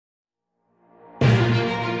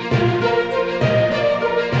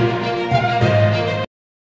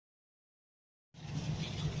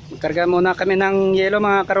Magkarga muna kami ng yelo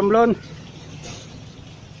mga karumblon.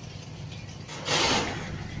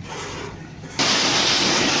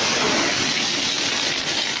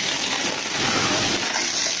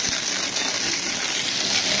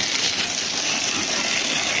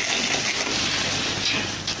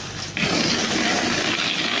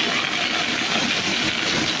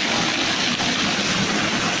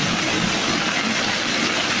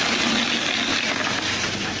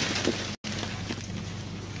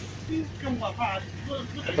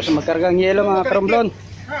 Tapos magkarga ng yelo mga karumblon.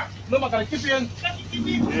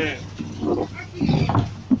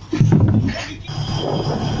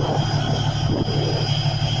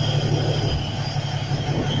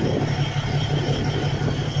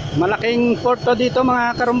 Malaking porto dito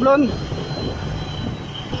mga karumblon.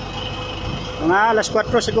 Mga alas 4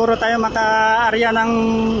 siguro tayo maka-arya ng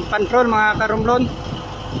patrol mga karumblon.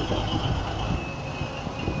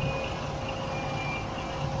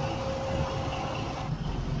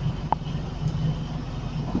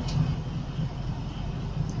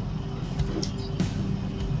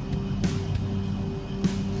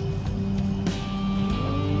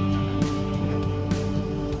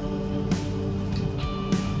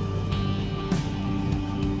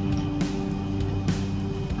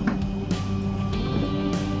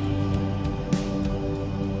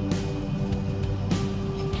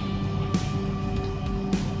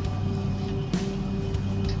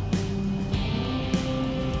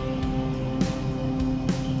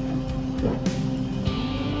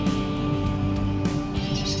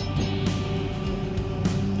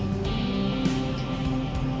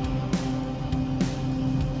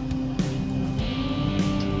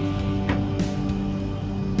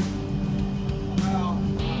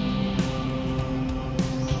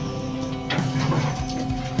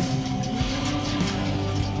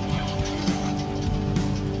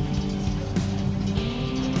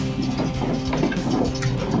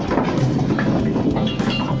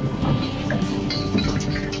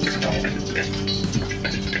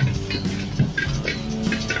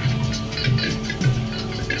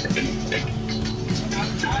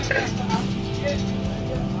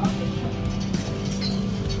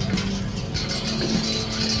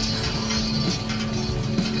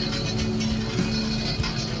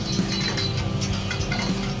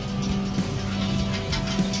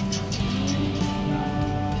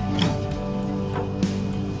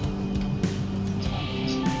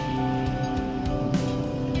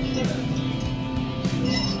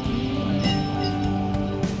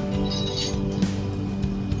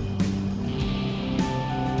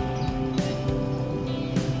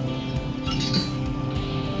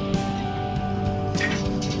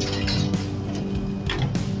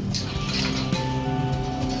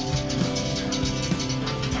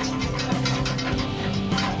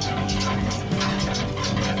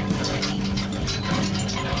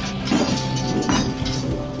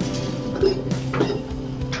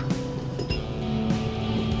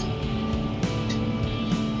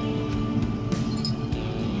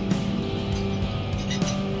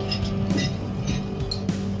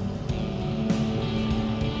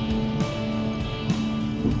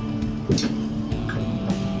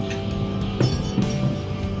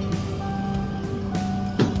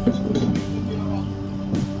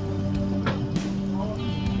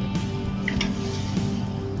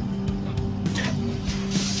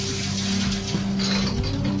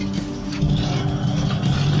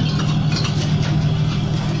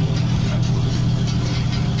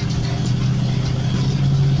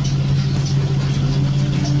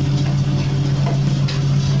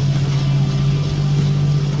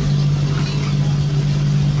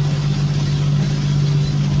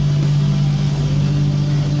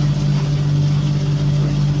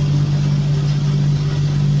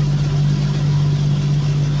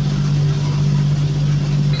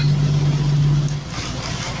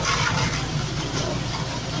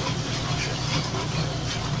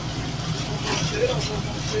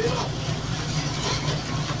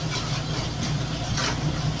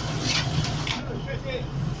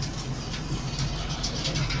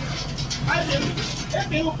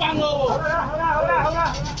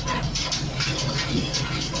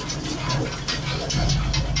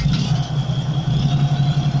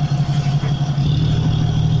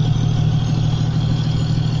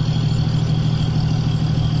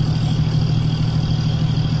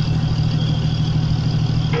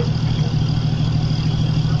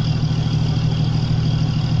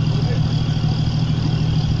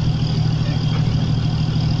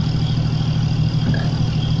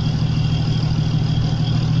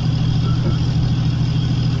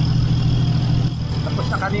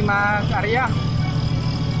 Kami mag-arya.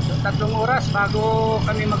 3 oras bago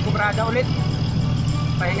kami magkubrada ulit.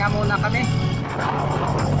 Pahinga muna kami.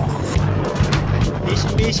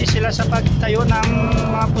 Busy sila sa pagtayo ng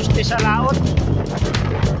mga puste sa laot.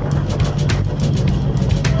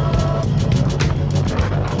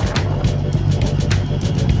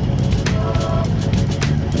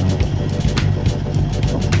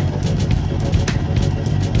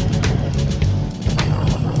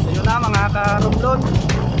 Ayun na mga karumblon,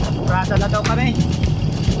 brada na daw kami.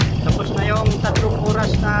 Tapos na yung 3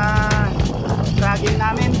 oras na dragging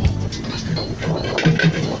namin.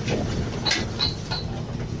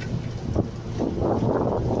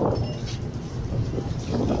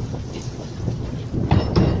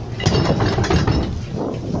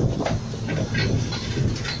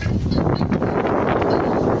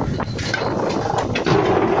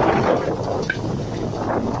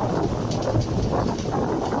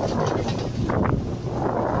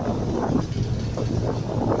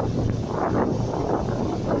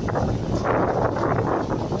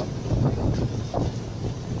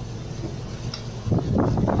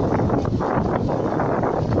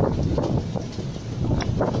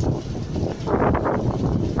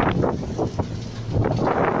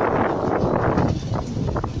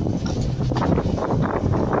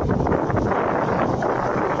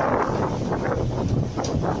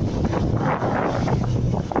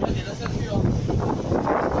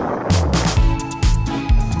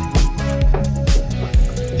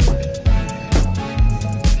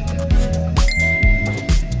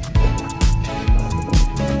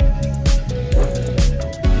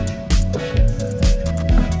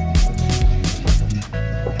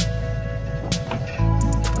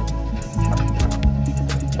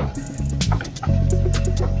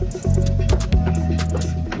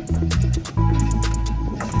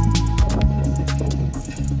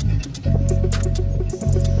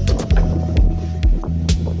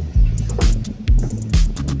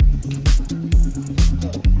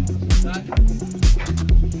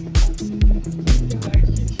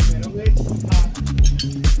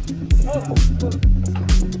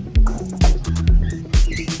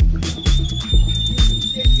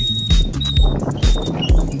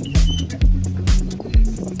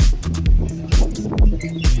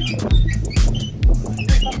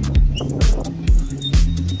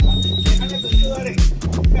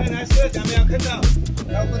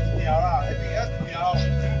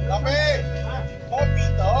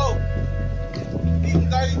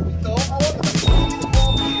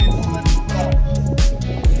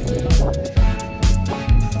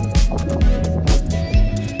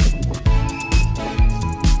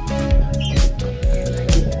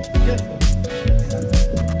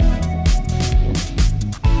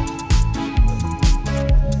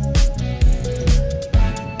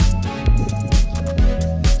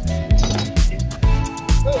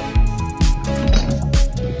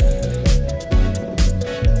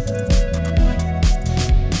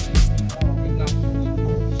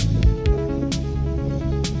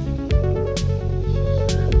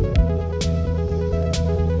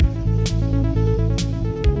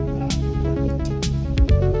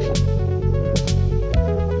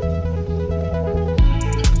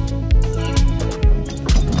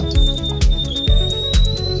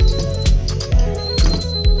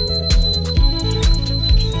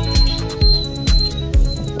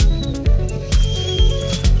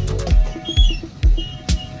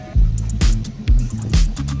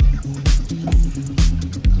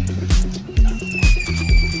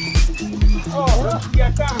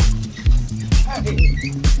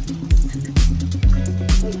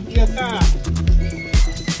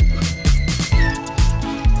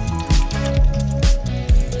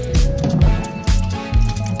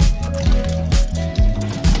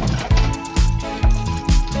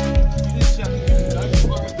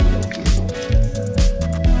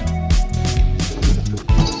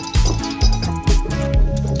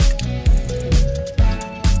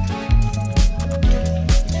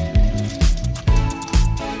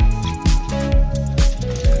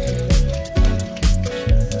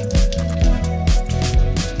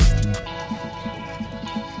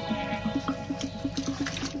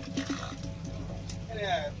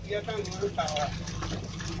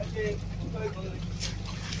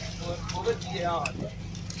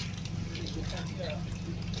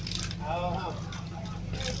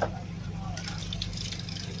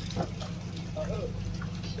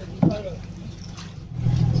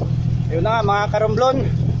 Yun na mga karumblon,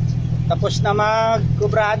 tapos na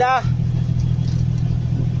magkubrada,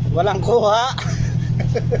 walang kuha.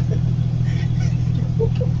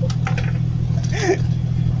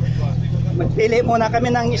 Magpili muna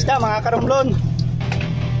kami ng isda mga karumblon.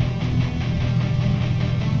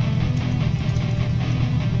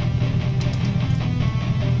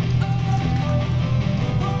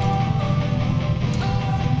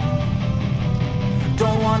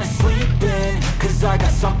 lose, I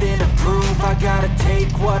got something to prove. I gotta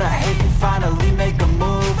take what I hate and finally make a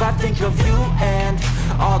move. I think of you and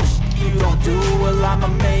all the shit you don't do. Well, I'ma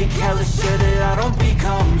make hella sure that I don't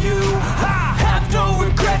become you. I have no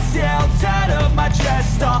regrets, yeah, I'll tie up my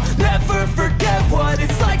chest. I'll never forget what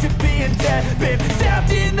it's like to be in debt. Been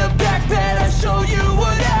stabbed in the back bed, I'll show you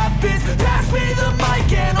what happens. Pass me the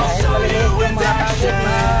mic and I'll show you in action.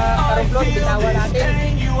 I feel this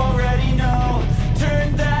pain, you already know.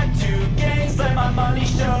 Turn that to gains, let my money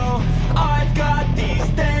show. I've got these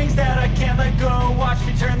things that I can't let go. Watch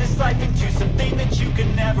me turn this life into something that you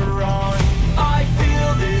can never own. I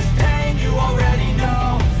feel this pain, you already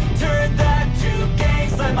know. Turn that to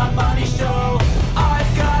gains, let my money show.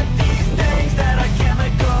 I've got these things that I can't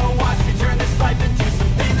let go. Watch me turn this life into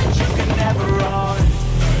something that you can never own.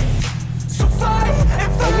 So fight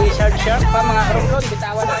and fight and die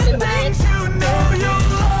for the things you know you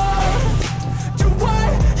love. Do what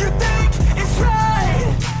you think is right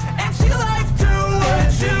and see life do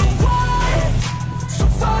what you want. So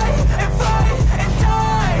fight and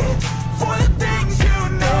die for the things you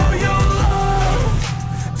know you love.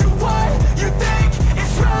 Do what you think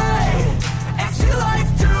is right and see life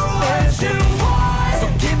do what you want. So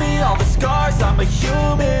give me all the scars, I'm a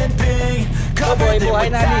human being. Covered them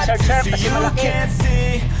with tattoos so you can't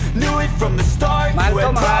see. Knew it from the start, you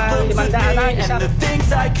had problems with me and the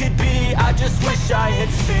things I could be, I just wish I had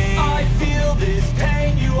seen. I feel this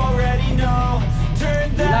pain, you already know.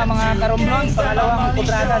 Turn that to gains, let my money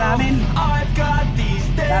show. I've got these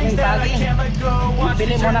things that I can't let go. Watch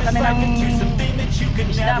me turn this life into something that you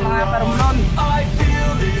could never own. I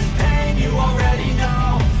feel this pain, you already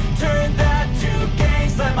know. Turn that to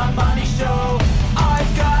gains, let my money show.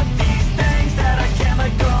 I've got these things that I can't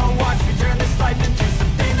let go. Watch me turn this life into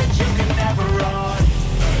something that you can never own.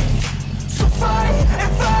 So fight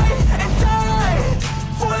and die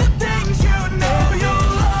for the things you know you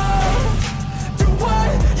love. Do what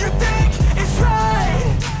you think is right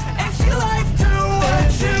and see life do what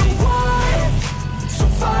you want. So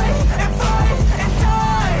fight and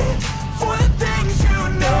die for the things you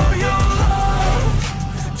know you love.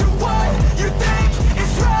 Do what you think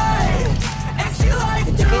is right and see life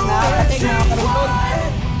do what you want.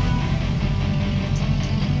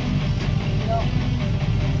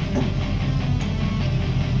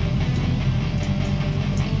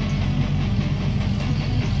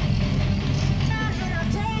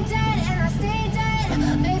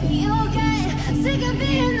 Sick of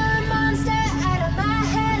being the monster out of my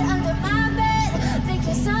head, under my bed. Think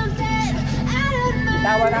you're something out of my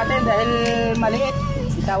Bitawan natin dahil maliit.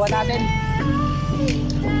 Bitawan natin.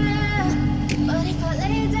 But if I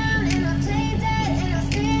lay down and I play dead and I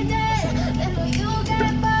stay dead, then will you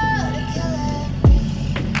get bored of killing?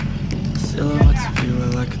 Silhouettes of you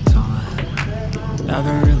are like a taunt.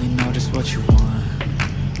 Never really know just what you want.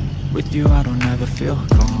 With you I don't ever feel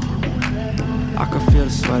calm. I can feel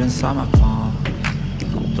the sweat inside my palm.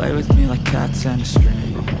 Play with me like cats and a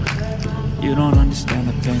string. You don't understand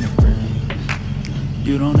the pain it brings.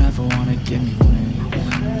 You don't ever wanna give me wings.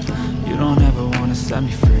 You don't ever wanna set me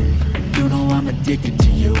free. You know I'm addicted to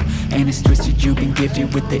you, and it's twisted you've been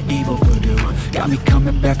gifted with the evil voodoo. Got me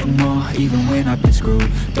coming back for more, even when I've been screwed.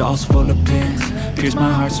 Dolls full of pins, pierce my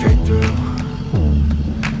heart straight through.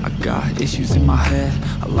 I got issues in my head,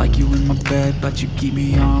 I like you in my bed, but you keep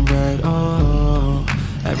me on red. Oh,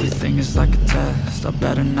 everything is like a test, I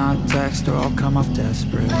better not text or I'll come off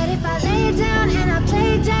desperate. But if I lay down and I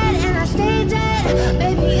play dead and I stay dead,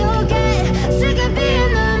 baby you'll get sick of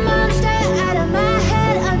being the monster out of my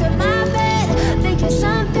head, under my bed. Think you're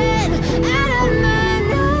something out of my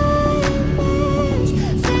nightmares,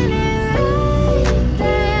 standing right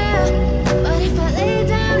there. But if I lay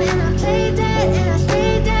down and I play dead and I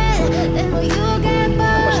stay dead, then will you get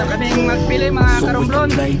bored? Basta kaming magpili mga karumblon.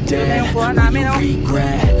 Ito na yung kuha namin, oh.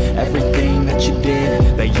 Regret everything that you did,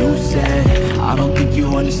 that you said. I don't think you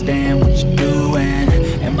understand what you're doing,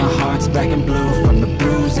 and my heart's black and blue from the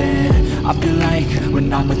bruising. I feel like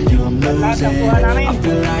when I'm with you I'm losing. I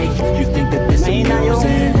feel like you think that this is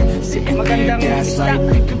amusing. Sitting there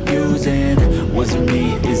gaslighting and confusing. Was it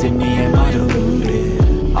me? Is it me? Am I deluded?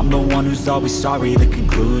 I'm the one who's always sorry, the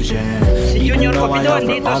conclusion. Even though I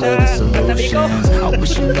offer all of the solutions, I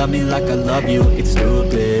wish you loved me like I love you, it's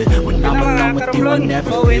stupid. When I'm alone with you I never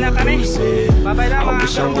feel lucid. I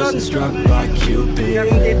wish I wasn't struck by Cupid.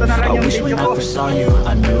 I wish when I first saw you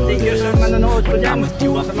I knew this. When I'm with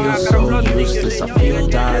you I feel so useless, I feel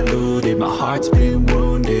diluted, my heart's been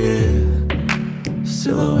wounded.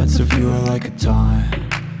 Silhouettes of you are like a taunt.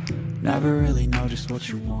 Never really know just what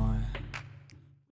you want.